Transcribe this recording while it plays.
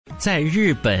在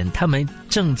日本他们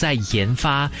正在研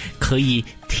发可以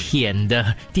舔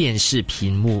的电视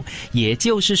屏幕，也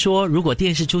就是说，如果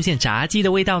电视出现炸鸡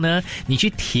的味道呢，你去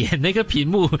舔那个屏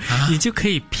幕，你就可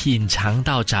以品尝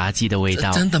到炸鸡的味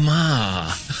道。真的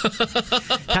吗？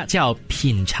它叫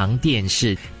品尝电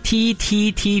视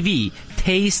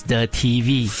TTTV。Taste the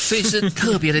TV， 所以是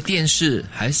特别的电视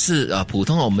还是普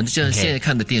通我们这样现在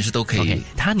看的电视都可以？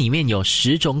它里面有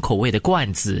10种口味的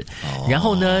罐子，然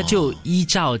后呢就依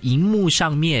照荧幕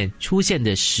上面出现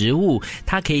的食物，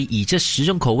它可以以这10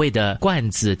种口味的罐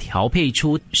子调配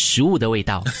出食物的味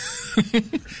道。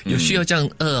有需要这样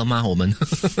饿吗？我们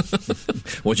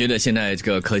我觉得现在这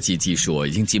个科技技术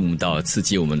已经进步到刺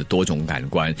激我们的多种感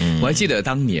官。我还记得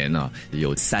当年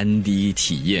有 3D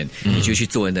体验，你就去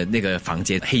做那个房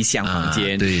间黑箱房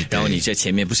间，对，然后你在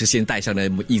前面不是先戴上那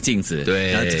一镜子，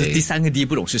对，然后这个第3个 D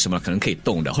不懂是什么，可能可以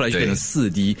动的，后来就变成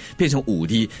4D， 变成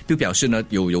5D， 就表示呢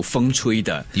有风吹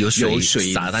的，有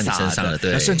水洒到你身上的，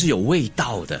对，甚至有味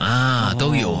道的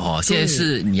都有现在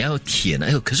是你要舔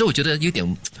可是我觉得有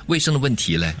点卫生的问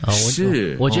题嘞。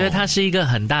我觉得它是一个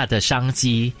很大的商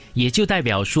机，也就代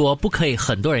表说不可以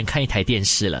很多人看一台电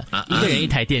视了，一个人一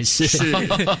台电视，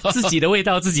自己的味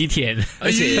道自己舔。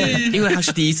而且因为它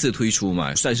是第一次推出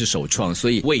嘛，算是首创，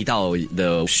所以味道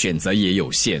的选择也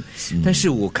有限。但是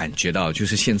我感觉到就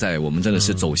是现在我们真的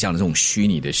是走向了这种虚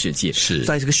拟的世界，是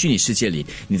在这个虚拟世界里，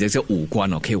你的这五官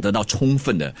可以得到充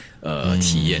分的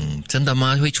体验。真的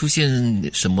吗？会出现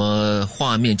什么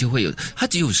画面就会有？它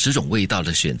只有10种味道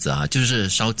的选择就是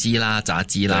烧鸡啦、炸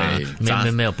鸡啦，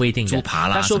没有不一定的，猪扒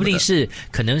啦，它说不定是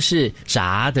可能是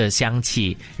炸的香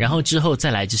气，然后之后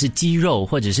再来就是鸡肉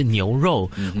或者是牛肉，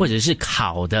或者是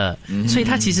烤的，所以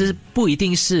它其实不一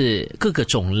定是各个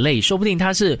种类，说不定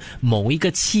它是某一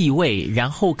个气味，然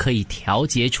后可以调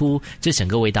节出这整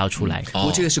个味道出来。不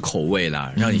过这个是口味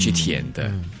啦，让你去舔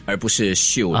的，而不是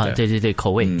嗅的。对，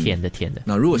口味甜的。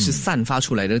那如果是散发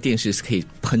出来的电视，是可以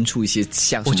喷出一些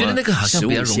香，我觉得那个好像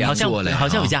比较容易做嘞，好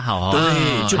像比较好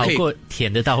对，就可以好过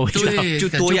舔得到味道，就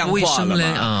多样化了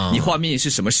嘛。你画面是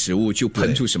什么食物，就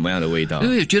喷出什么样的味道。因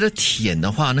为觉得舔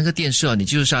的话，那个电视你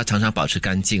就是要常常保持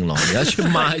干净咯，你要去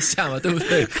抹一下嘛，对不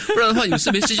对？不然的话，有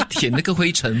事没事去舔那个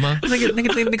灰尘吗？那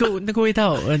个味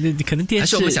道，可能电视还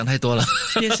是我们想太多了。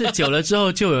电视久了之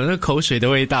后就有那个口水的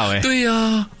味道，对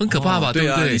呀，很可怕吧？对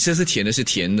不对？你这次舔的是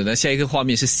甜的，那下一个画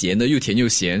面是咸的，又甜又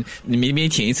咸，你每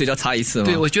舔一次就要擦一次吗？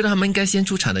对，我觉得他们应该先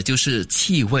出产的就是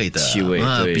气味的，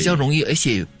对，比较容易，而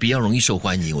且比较容易受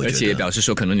欢迎。我觉得，而且也表示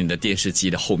说，可能你的电视机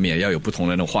的后面要有不同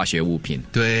的那种化学物品，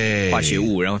对，化学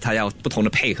物，然后它要不同的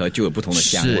配合，就有不同的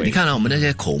香味。你看我们那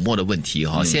些口沫的问题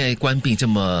现在官病这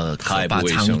么可怕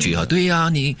猖獗对呀，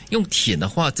你用舔的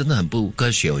话真的很不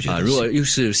科学，我觉得。如果又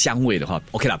是香味的话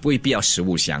 ，OK 啦，不会必要食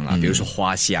物香比如说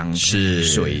花香、是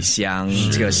水香，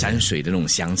这个山水的那种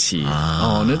香气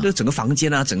那整个房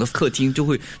间整个客厅就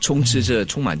会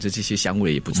充满着这些香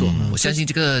味，也不错。我相信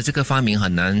这个发明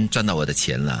很难赚到我的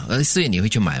钱了。所以你会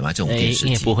去买吗？这种电视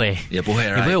机？也不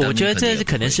会。我觉得这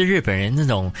可能是日本人那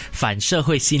种反社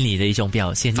会心理的一种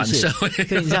表现。反社会，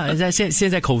你像现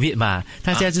在 COVID 嘛，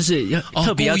大家就是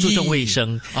特别要注重卫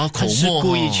生口沫，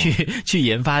故意去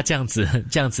研发这样子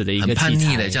的一个很叛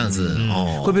逆的这样子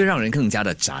会不会让人更加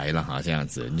的宅了这样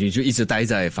子你就一直待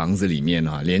在房子里面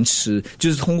连吃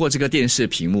就是通过这个电视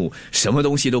屏幕，什么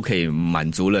东西都可以满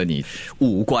足了你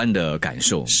五官的感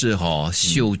受。是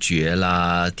嗅觉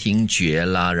啦、听觉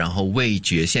啦，然后味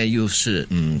觉，现在又是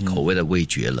口味的味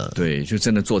觉了。对，就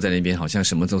真的坐在那边，好像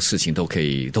什么事情都可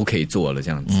以做了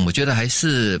这样子。我觉得还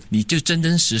是你就真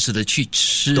真实实的去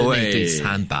吃那对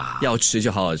餐吧。要吃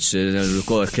就好好吃。如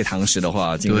果可以堂食的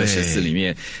话，经过14里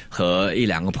面和1、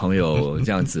2个朋友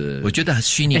这样子，我觉得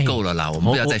虚拟够了啦，我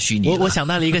们不要再虚拟了。我想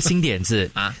到了一个新点子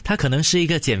它可能是一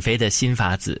个减肥的新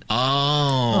法子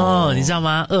你知道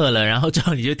吗？饿了，然后之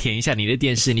后你就舔一下你的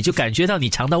电视，你就感觉到你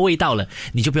尝到味道了，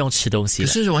你就不用吃东西了。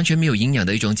可是完全没有营养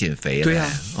的一种减肥。对啊，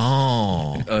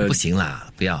不行啦，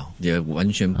不要，也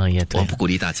完全也对，我不鼓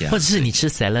励大家。或者是你吃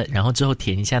salad， 然后之后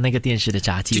舔一下那个电视的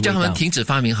炸鸡味道，就叫他们停止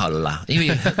发明好了啦，因为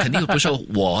肯定不受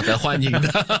我的欢迎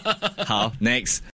的。好 ，next。